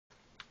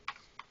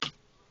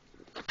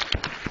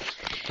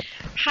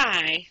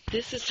Hi,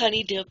 this is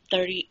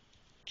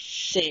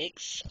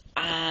honeydipp36.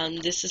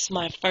 This is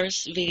my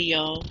first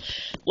video.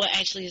 Well,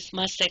 actually, it's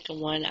my second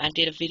one. I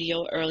did a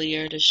video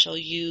earlier to show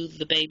you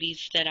the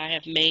babies that I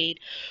have made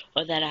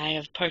or that I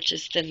have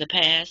purchased in the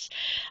past.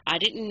 I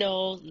didn't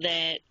know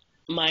that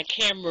my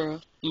camera,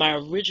 my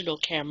original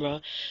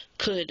camera,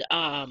 could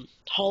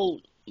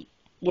hold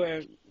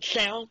were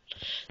sound,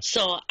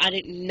 so I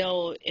didn't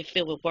know if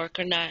it would work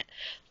or not.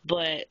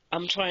 But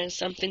I'm trying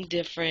something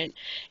different,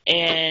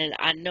 and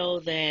I know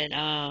that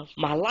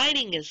my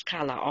lighting is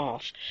kind of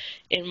off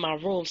in my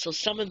room. So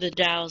some of the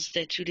dials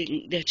that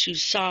you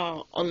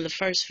saw on the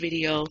first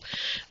video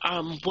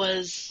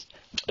was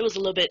it was a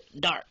little bit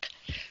dark.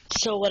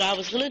 So what I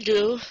was gonna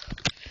do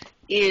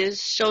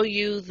is show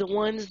you the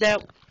ones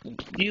that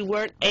you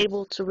weren't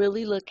able to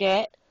really look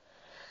at.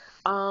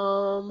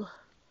 Um,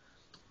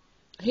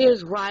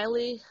 Here's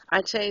Riley.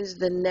 I changed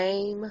the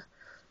name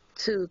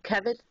to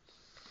Kevin.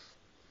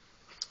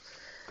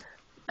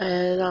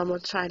 And I'm going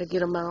to try to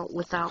get him out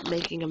without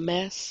making a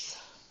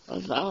mess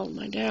of all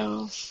my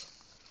dolls.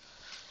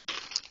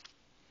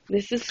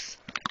 This is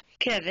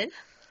Kevin.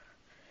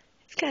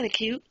 He's kind of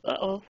cute.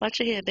 Uh-oh. Watch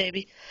your head,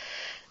 baby.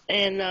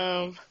 And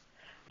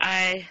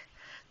I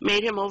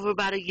made him over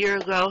about a year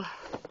ago.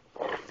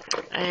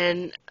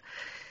 And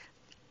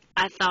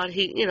I thought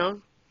he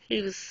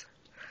was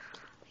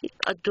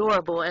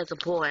adorable as a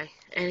boy.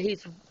 And he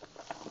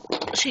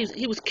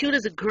was cute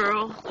as a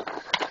girl.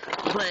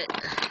 But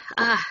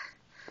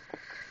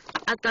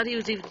I thought he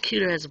was even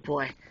cuter as a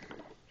boy.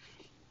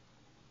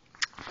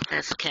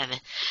 That's Kevin.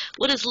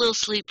 With his little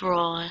sleeper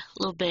on,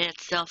 little bad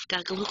self,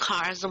 got little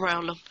cars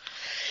around him.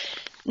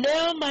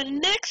 Now, my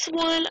next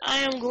one I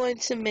am going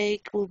to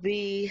make will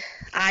be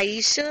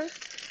Aisha.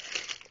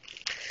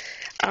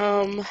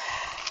 I've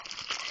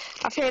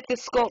had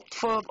this sculpt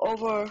for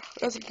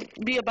it'll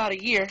be about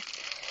a year,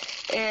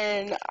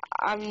 and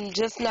I'm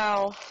just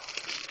now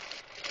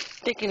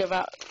thinking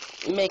about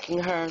making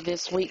her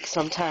this week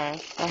sometime.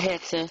 I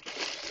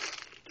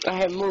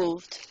had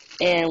moved,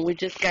 and we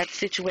just got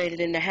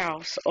situated in the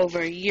house over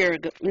a year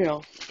ago,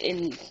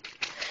 in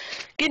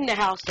getting the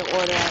house in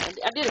order.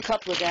 I did a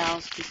couple of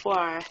gowns before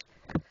I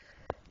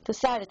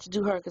decided to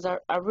do her because I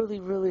really,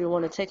 really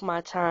want to take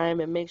my time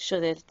and make sure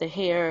that the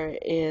hair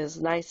is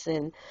nice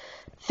and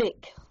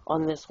thick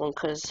on this one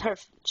because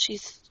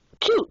she's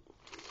cute.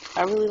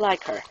 I really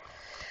like her.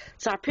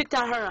 So I picked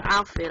out her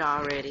outfit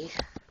already.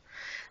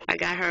 I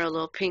got her a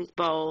little pink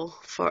bow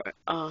for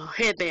a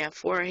headband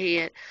for her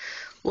head,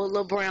 with a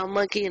little brown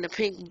monkey and a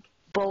pink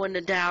bow in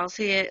the doll's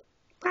head.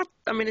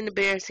 In the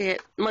bear's head,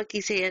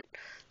 monkey's head.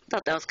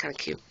 Thought that was kind of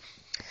cute.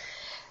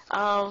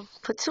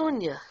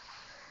 Petunia.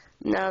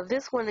 Now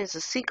this one is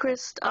a secret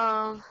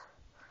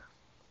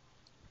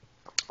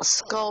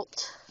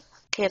sculpt.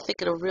 Can't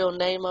think of the real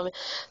name of it.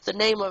 The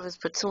name of it is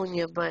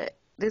Petunia, but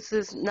this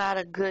is not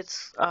a good.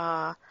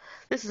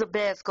 This is a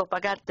bad sculpt. I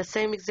got the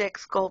same exact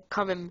sculpt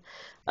coming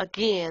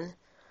again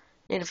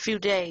in a few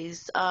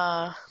days.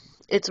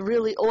 It's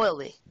really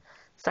oily,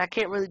 so I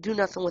can't really do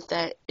nothing with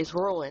that. It's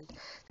ruined.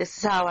 This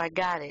is how I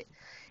got it.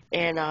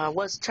 And I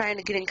was trying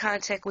to get in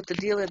contact with the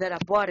dealer that I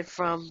bought it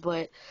from,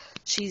 but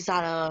she's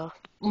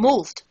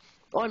moved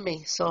on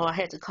me, so I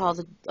had to call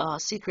the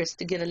Secrets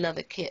to get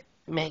another kit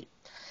made.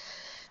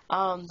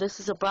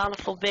 This is a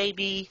bountiful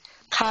baby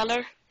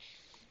Connor,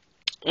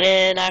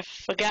 and I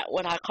forgot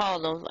what I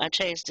called him. I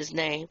changed his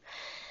name.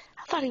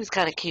 I thought he was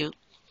kind of cute.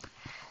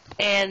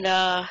 And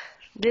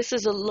this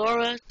is a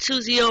Laura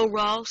Tuzio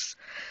Ross.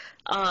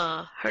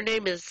 Her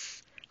name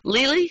is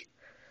Lily,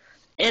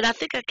 and I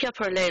think I kept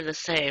her name the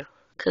same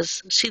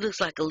because she looks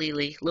like a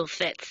Lily, little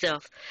fat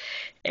self,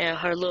 and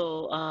her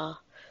little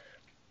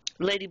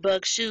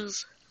ladybug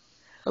shoes,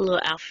 a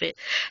little outfit.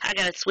 I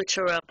gotta switch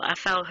her up. I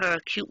found her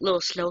a cute little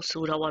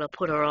snowsuit I want to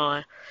put her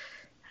on,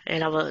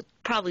 and I'm gonna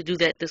probably do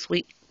that this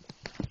week.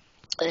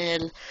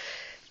 And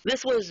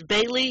this was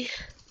Bailey,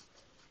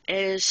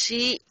 and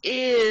she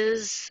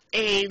is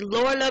a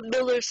Lorna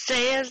Miller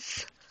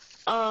Sands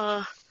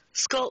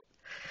sculpt,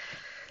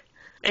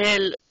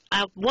 and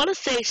I want to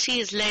say she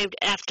is named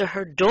after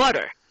her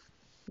daughter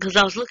because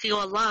I was looking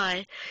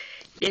online,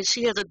 and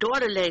she has a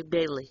daughter named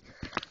Bailey.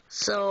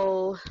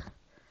 So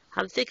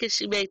I'm thinking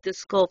she made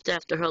this sculpt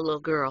after her little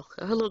girl.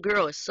 Her little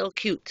girl is so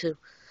cute, too.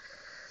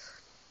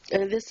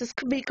 And this is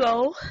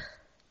Kamiko.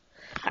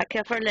 I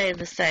kept her name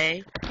the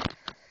same.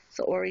 It's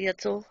an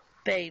Oriental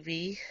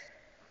baby.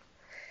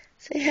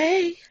 Say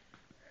hey.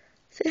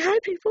 Say hi,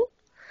 people.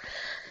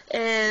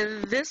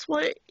 And this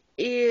one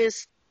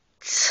is...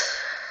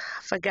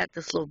 I forgot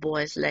this little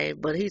boy's name,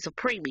 but he's a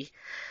preemie.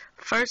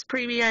 First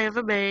preemie I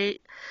ever made.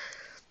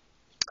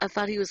 I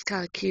thought he was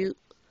kind of cute.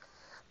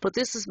 But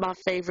this is my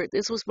favorite.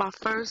 This was my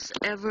first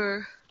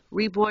ever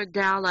reborn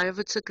doll I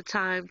ever took the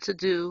time to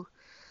do.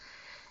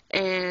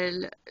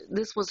 And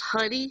this was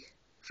Honey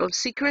from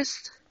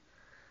Secrets.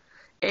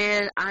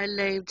 And I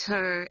named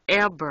her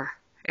Amber.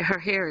 And her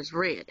hair is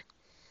red.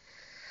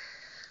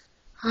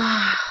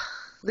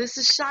 This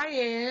is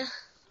Cheyenne.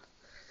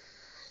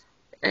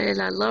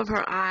 And I love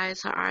her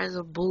eyes. Her eyes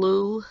are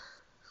blue.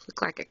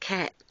 Look like a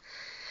cat.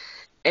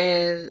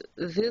 And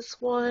this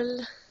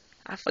one,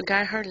 I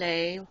forgot her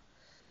name,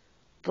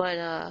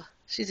 but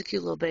she's a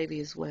cute little baby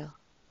as well.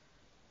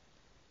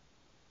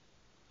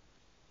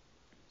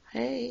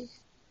 Hey,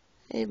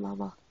 hey,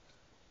 mama.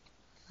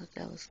 Thought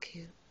that was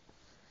cute.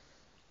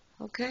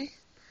 Okay.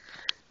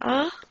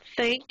 Uh,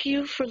 Thank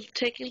you for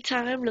taking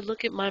time to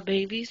look at my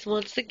babies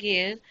once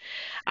again.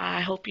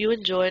 I hope you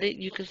enjoyed it.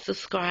 You can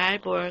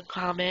subscribe or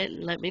comment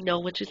and let me know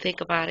what you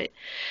think about it.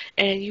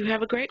 And you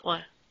have a great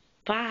one.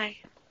 Bye.